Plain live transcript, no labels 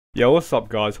Yo, what's up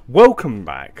guys? Welcome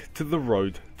back to the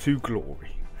road to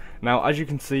glory. Now, as you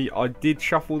can see, I did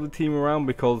shuffle the team around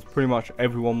because pretty much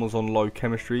everyone was on low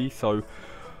chemistry. So,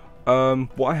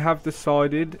 what I have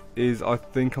decided is I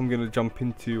think I'm going to jump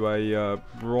into a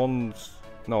bronze...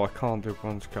 No, I can't do a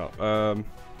bronze cup.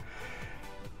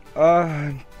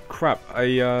 Crap.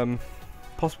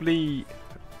 Possibly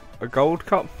a gold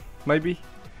cup, maybe?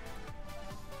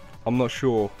 I'm not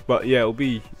sure, but yeah, it'll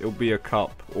be a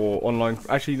cup or online.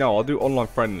 Actually, no, I'll do online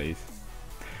friendlies.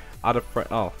 Add a friend.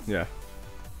 Oh, yeah.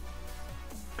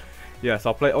 Yes,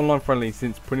 I'll play online friendlies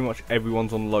since pretty much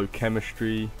everyone's on low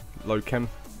chemistry, low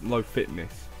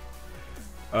fitness.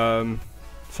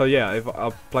 So yeah, if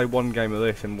I'll play one game of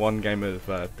this and one game of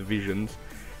divisions,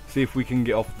 see if we can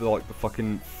get off the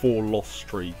fucking 4-loss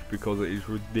streak because it is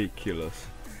ridiculous.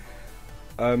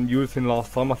 You were in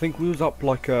last time, I think we was up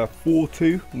like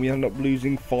 4-2 and we ended up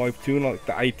losing 5-2 in like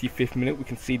the 85th minute. We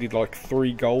conceded like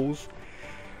 3 goals.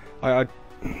 I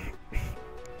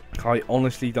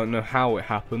honestly don't know how it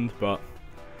happened, but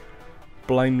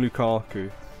blame Lukaku.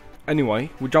 Anyway,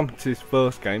 we'll jump into this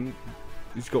first game.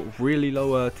 He's got really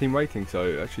low team rating,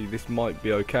 so actually this might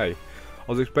be okay.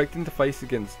 I was expecting to face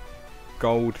against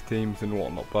gold teams and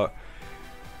whatnot, but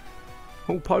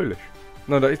all Polish.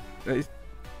 No, that is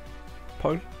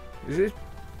Polish? It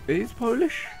is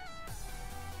Polish?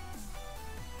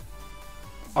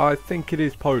 I think it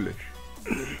is Polish.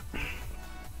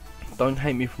 Don't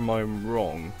hate me if I'm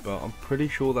wrong, but I'm pretty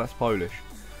sure that's Polish.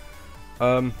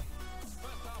 I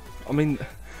mean,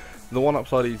 the one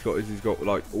upside he's got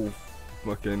like all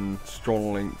fucking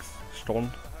strong links.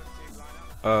 Strong?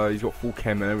 He's got full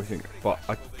chem and everything, but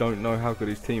I don't know how good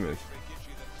his team is.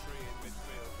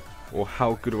 Or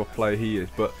how good of a player he is,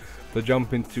 but to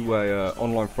jump into a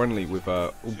online friendly with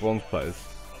all bronze players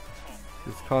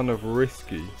is kind of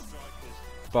risky,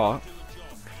 but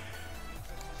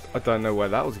I don't know where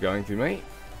that was going to, mate.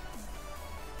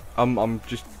 I'm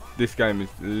just, this game is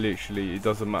literally, it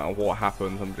doesn't matter what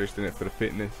happens, I'm just in it for the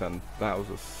fitness, and that was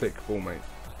a sick ball, mate.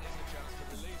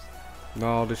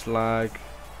 No, this lag,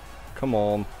 come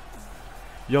on.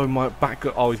 Yo, my back,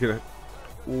 oh, he's gonna,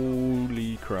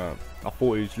 holy crap. I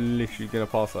thought he was literally going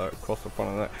to pass that across the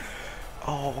front of that.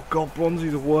 Oh god,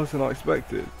 Bronzy's are worse than I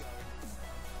expected.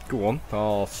 Go on.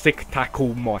 Oh, sick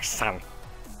tackle, my son.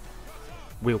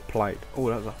 Well played. Oh,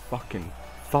 that was a fucking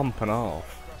thump and a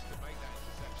half.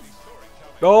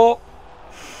 Oh!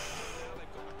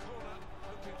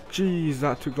 Jeez,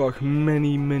 that took like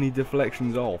many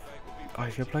deflections off. Oh,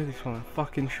 he's going to play this one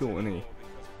fucking short, isn't he?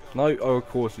 No, oh, of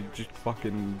course, he just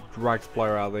fucking drags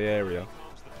player out of the area.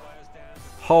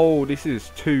 Oh, this is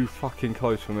too fucking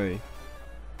close for me.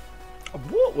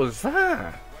 What was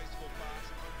that?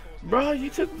 Bro, you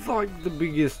took like the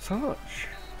biggest touch.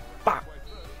 Bah.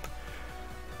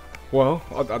 Well,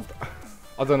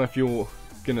 I don't know if you're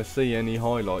gonna see any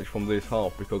highlights from this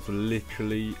half because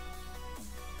literally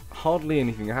hardly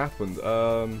anything happened.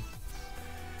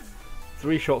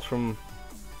 3 shots from,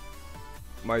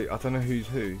 mate, I don't know who's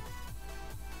who.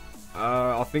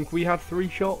 I think we had 3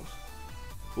 shots.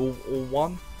 Or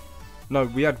 1? No,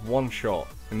 we had 1 shot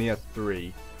and he had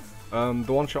 3. The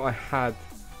 1 shot I had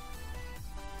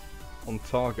on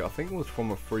target, I think it was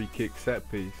from a free kick set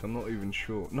piece. I'm not even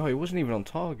sure. No, it wasn't even on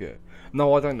target.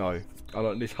 No, I don't know.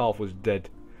 This half was dead.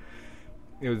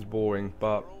 It was boring,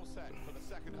 but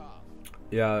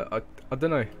yeah, I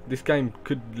don't know. This game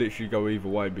could literally go either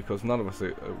way because none of us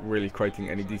are really creating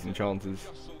any decent chances.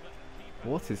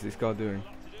 What is this guy doing?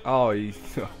 Oh, he's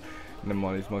never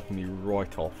mind, he's making me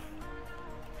right off.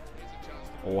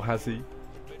 Or has he?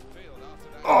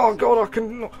 Oh god, I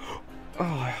can not.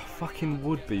 Oh, fucking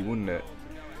would be, wouldn't it?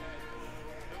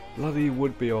 Bloody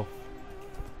would be off.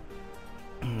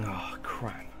 Oh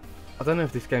crap. I don't know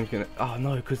if this game's gonna. Oh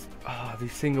no, because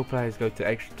these single players go to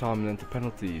extra time and then to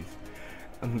penalties,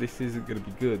 and this isn't gonna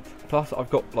be good. Plus,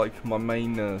 I've got like my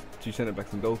main 2 centre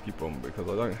backs and goalkeeper on because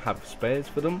I don't have spares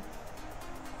for them.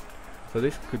 So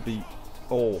this could be.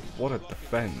 Oh, what a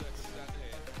defense.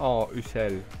 Oh,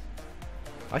 Usel.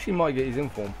 I actually might get his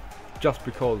inform just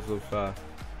because of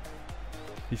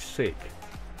he's sick.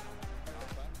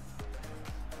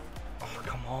 Oh,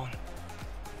 come on.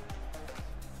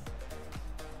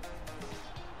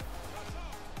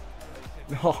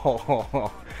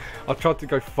 Oh, I tried to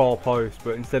go far post,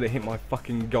 but instead it hit my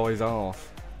fucking guy's ass.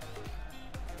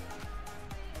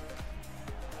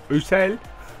 Usel?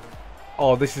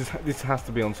 Oh, this has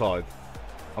to be onside.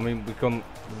 I mean, we've gone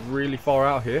really far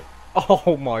out here.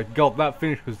 Oh my god, that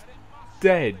finish was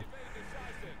dead.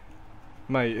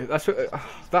 Mate,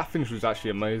 that finish was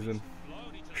actually amazing.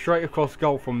 Straight across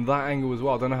goal from that angle as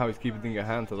well. I don't know how his keeper didn't get a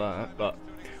hand to that, but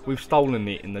We've stolen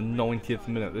it in the 90th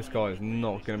minute. This guy is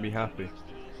not going to be happy.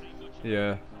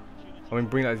 Yeah. I mean,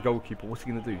 bring out his goalkeeper. What's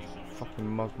he going to do? Fucking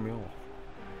mug me off.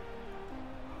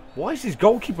 Why is his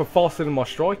goalkeeper faster than my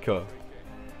striker?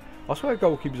 I swear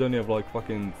goalkeepers only have like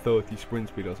fucking 30 sprint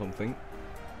speed or something.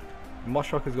 My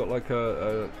striker's got like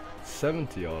a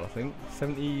 70 odd, I think.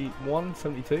 71,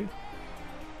 72.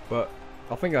 But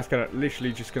I think that's gonna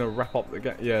literally just gonna wrap up the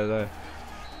game. Yeah, there.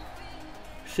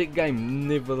 Sick game,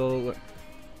 nevertheless.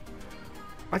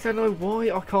 I don't know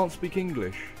why I can't speak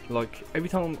English. Like every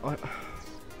time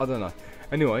I don't know.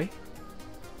 Anyway,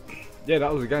 yeah,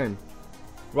 that was a game.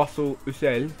 Russell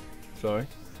Ussel, sorry,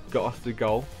 got us the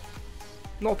goal.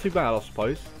 Not too bad, I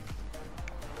suppose.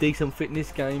 Decent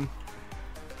fitness game.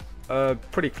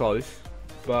 Pretty close,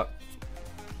 but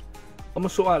I'm gonna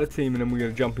sort out the team and then we're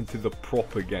gonna jump into the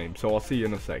proper game. So I'll see you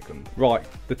in a second. Right,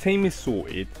 the team is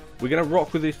sorted. We're gonna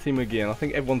rock with this team again. I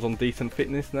think everyone's on decent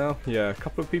fitness now. Yeah, a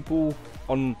couple of people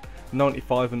on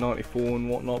 95 and 94 and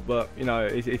whatnot, but you know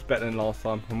it's better than last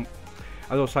time. As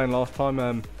I was saying last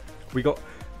time,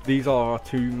 these are our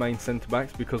two main centre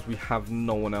backs because we have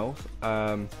no one else.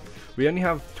 We only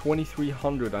have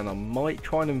 2,300, and I might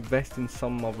try and invest in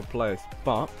some other players,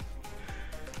 but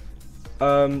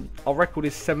our record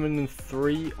is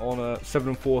 7-3 on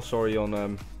 7-4, sorry,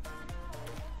 on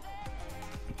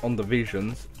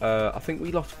divisions. I think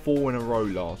we lost 4 in a row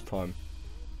last time.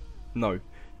 No,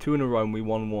 2 in a row and we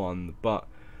won 1. But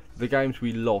the games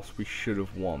we lost, we should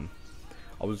have won.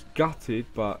 I was gutted,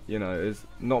 but you know, there's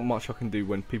not much I can do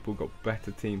when people got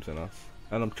better teams than us.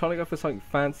 And I'm trying to go for something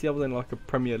fancy other than like a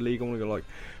Premier League. I want to go like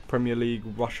Premier League,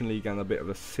 Russian League, and a bit of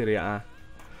a Serie A.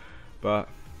 But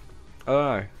I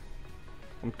don't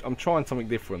know. I'm trying something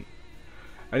different.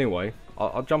 Anyway,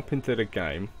 I'll jump into the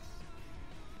game.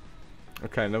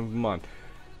 Okay, never mind.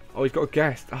 Oh, he's got a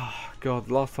guest. Oh, God,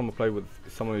 last time I played with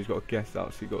someone who's got a guest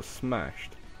actually got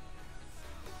smashed.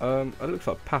 It looks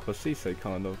like Papa Cisse,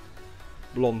 kind of.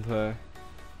 Blonde hair.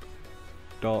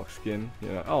 Dark skin.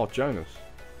 Yeah. Oh, Jonas.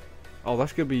 Oh,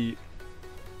 that's going to be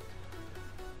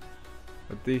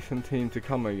a decent team to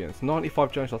come against.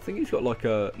 95 Jones. I think he's got like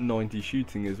a 90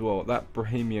 shooting as well. That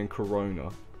Bohemian Corona.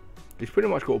 He's pretty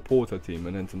much got a Porto team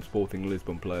and then some Sporting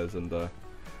Lisbon players, and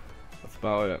that's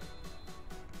about it.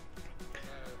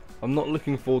 I'm not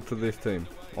looking forward to this team,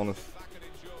 honest.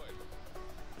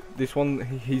 This one,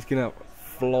 he's gonna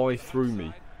fly through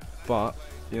me, but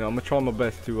you know, I'm gonna try my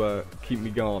best to keep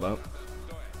me guard up,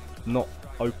 not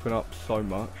open up so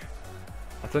much.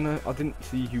 I don't know. I didn't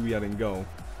see who he had in goal,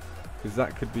 because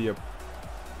that could be a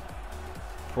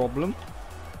problem.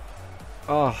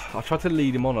 I tried to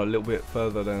lead him on a little bit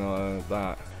further than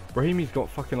that. Brahimi's got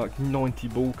fucking like 90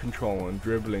 ball control and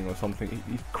dribbling or something.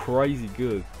 He's crazy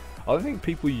good. I don't think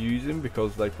people use him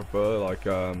because they prefer like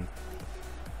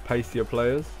pacier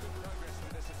players.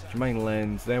 Jermaine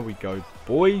Lenz, there we go,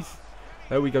 boys.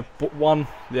 There we go. But one,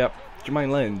 yep,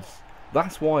 Jermaine Lenz.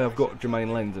 That's why I've got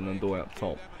Jermaine Lenz and Ndoye up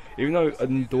top. Even though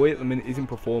Ndoye at the minute isn't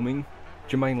performing,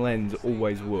 Jermaine Lenz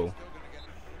always will.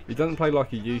 He doesn't play like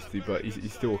he used to, but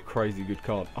he's still a crazy good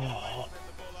card.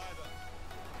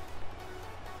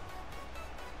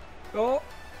 Oh,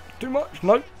 too much?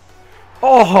 No.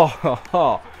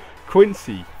 Oh,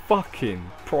 Quincy fucking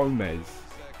Promes.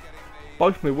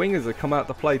 Both my wingers have come out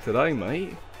to play today,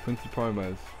 mate. Quincy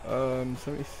Promes.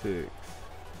 76.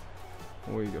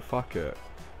 Oh, you go. Fuck it.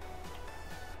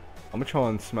 I'm gonna try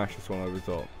and smash this one over the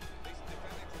top.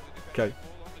 Okay.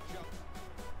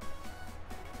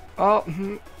 Oh,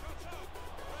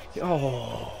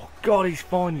 God, he's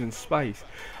finding space.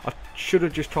 I should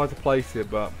have just tried to place it,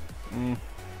 but I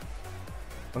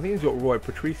think he's got Roy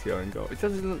Patricio in goal. It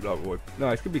doesn't look like Roy. No,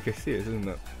 it's gonna be Casillas, isn't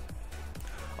it?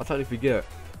 I totally forget.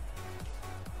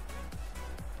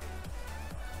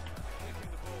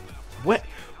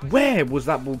 Where was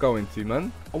that ball going to,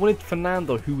 man? I wanted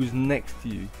Fernando, who was next to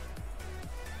you.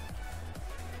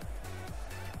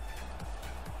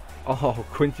 Oh,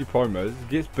 Quincy Promes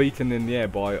gets beaten in the air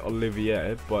by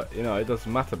Olivier, but you know it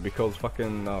doesn't matter because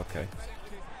fucking okay.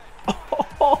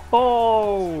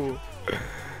 Oh,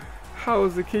 how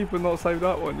has the keeper not saved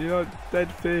that one? You know,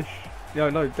 dead fish.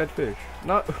 No, dead fish.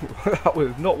 No, that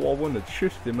was not what I wanted.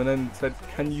 Shushed him and then said,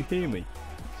 "Can you hear me?"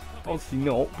 Obviously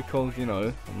not, because you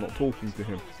know I'm not talking to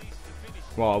him.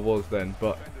 Well, I was then,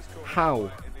 but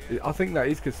how? I think that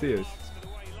is Casillas.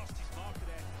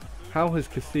 How has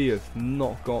Casillas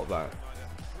not got that?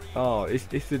 Oh, it's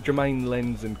the Jermaine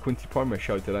Lenz and Quincy Promes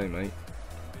show today, mate.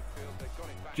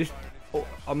 Just,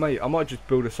 mate, I might just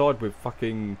build a side with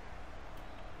fucking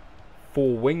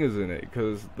 4 wingers in it,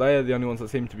 because they are the only ones that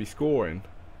seem to be scoring.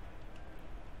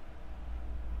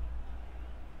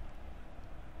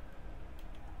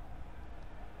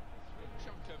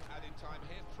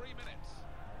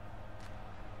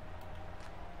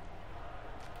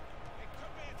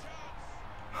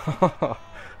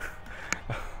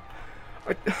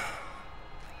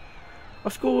 I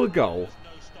score a goal,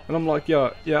 and I'm like,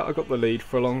 yeah, I got the lead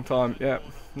for a long time. Yeah,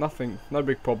 nothing, no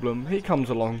big problem. He comes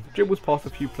along, dribbles past a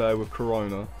few players with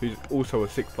Corona, who's also a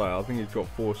 6 player. I think he's got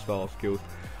 4-star skills,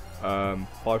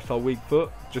 5-star weak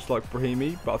foot, just like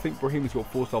Brahimi. But I think Brahimi's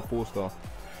got 4-star, 4-star.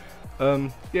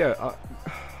 Yeah,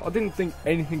 I didn't think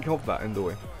anything of that,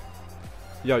 Endoy.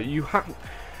 Yo, you have.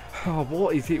 Oh,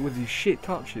 what is it with these shit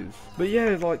touches? But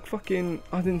yeah, like fucking,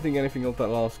 I didn't think anything of that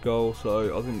last goal,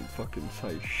 so I didn't fucking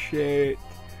say shit.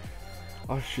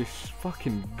 I was just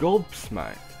fucking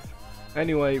gobsmacked.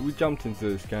 Anyway, we jumped into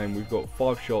this game. We've got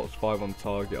 5 shots, 5 on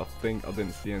target. I think I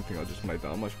didn't see anything. I just made that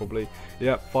up much probably.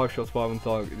 Yeah, 5 shots, 5 on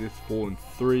target. This 4 and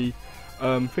 3.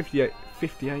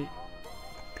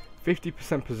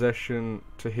 50% possession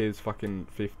to his fucking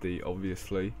 50.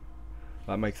 Obviously,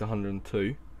 that makes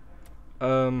 102.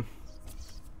 I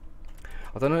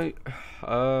don't know.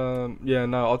 Yeah,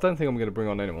 no, I don't think I'm going to bring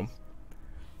on anyone.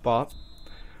 But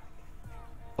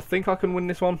I think I can win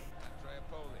this one.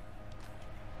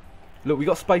 Look, we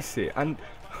got space here, and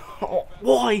oh,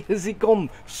 why has it gone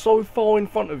so far in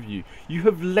front of you? You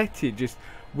have let it just.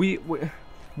 We're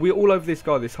all over this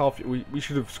guy. This half. We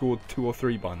should have scored 2 or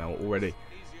 3 by now already.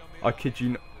 I kid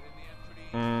you.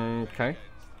 Okay.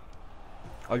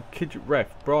 I kid you,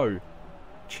 ref, bro.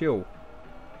 Chill.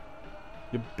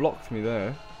 You blocked me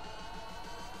there.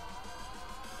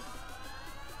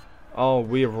 Oh,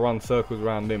 we have run circles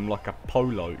around him like a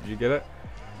polo. Did you get it?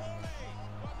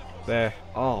 There.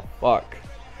 Oh, fuck.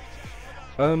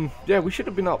 Yeah, we should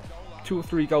have been up 2 or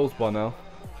 3 goals by now.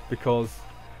 Because,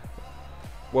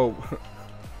 well,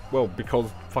 because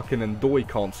fucking Ndoye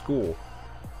can't score.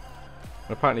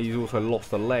 And apparently he's also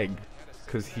lost a leg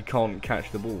because he can't catch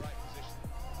the ball.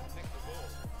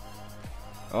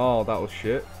 Oh, that was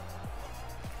shit.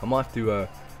 I might have to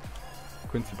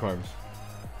Quincy Promes.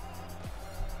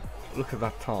 Look at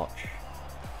that touch.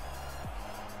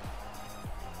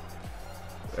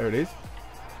 There it is.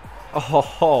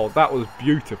 Oh, that was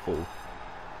beautiful.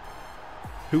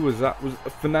 Who was that? Was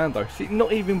Fernando. See,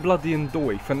 not even bloody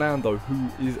Ndoye. Fernando,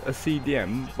 who is a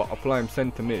CDM, but I play him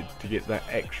centre mid to get that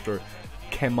extra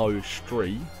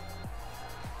chemistry.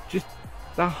 Just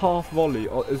that half volley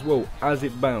as well as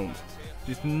it bounced.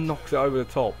 Just knocks it over the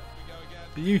top.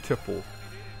 Beautiful.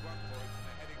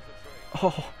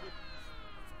 Oh.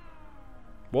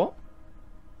 What?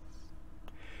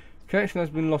 Connection has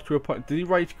been lost to a opponent. Did he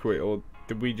rage quit or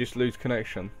did we just lose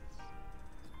connection?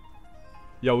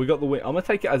 Yo, we got the win. I'm gonna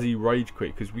take it as he rage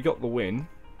quit because we got the win.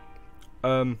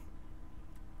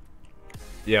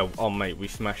 Yeah. Oh mate, we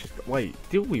smashed this. Wait,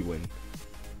 did we win?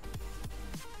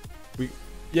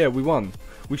 Yeah, we won.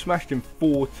 We smashed him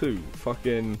 4-2.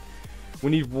 Fucking.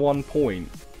 We need 1 point.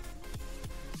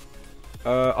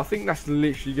 I think that's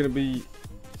literally gonna be.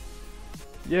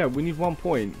 Yeah, we need 1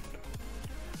 point.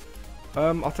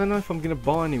 I don't know if I'm gonna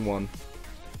buy anyone.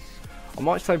 I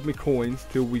might save my coins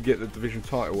till we get the division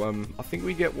title. I think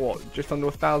we get what, just under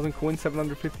 1,000 coins,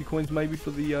 750 coins maybe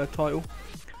for the title.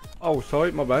 Oh,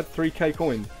 sorry, my bad. 3k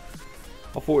coins.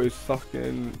 I thought it was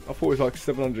fucking. I thought it was like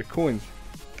 700 coins.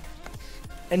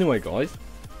 Anyway, guys,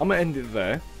 I'm gonna end it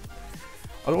there.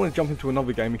 I don't want to jump into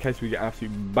another game in case we get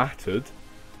absolutely battered.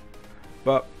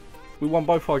 But we won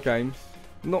both our games.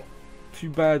 Not too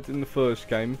bad in the first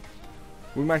game.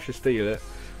 We managed to steal it.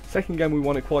 Second game we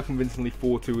won it quite convincingly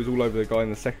 4-2. It was all over the guy in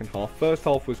the second half. First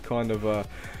half was kind of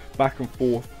back and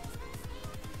forth.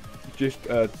 Just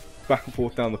back and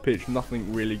forth down the pitch.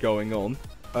 Nothing really going on.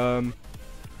 And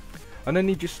then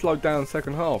he just slowed down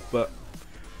second half. But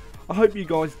I hope you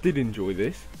guys did enjoy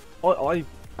this. I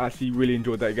actually really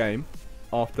enjoyed that game.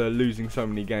 After losing so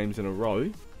many games in a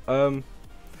row. But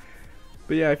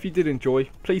yeah, if you did enjoy,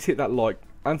 please hit that like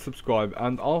and subscribe.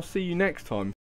 And I'll see you next time.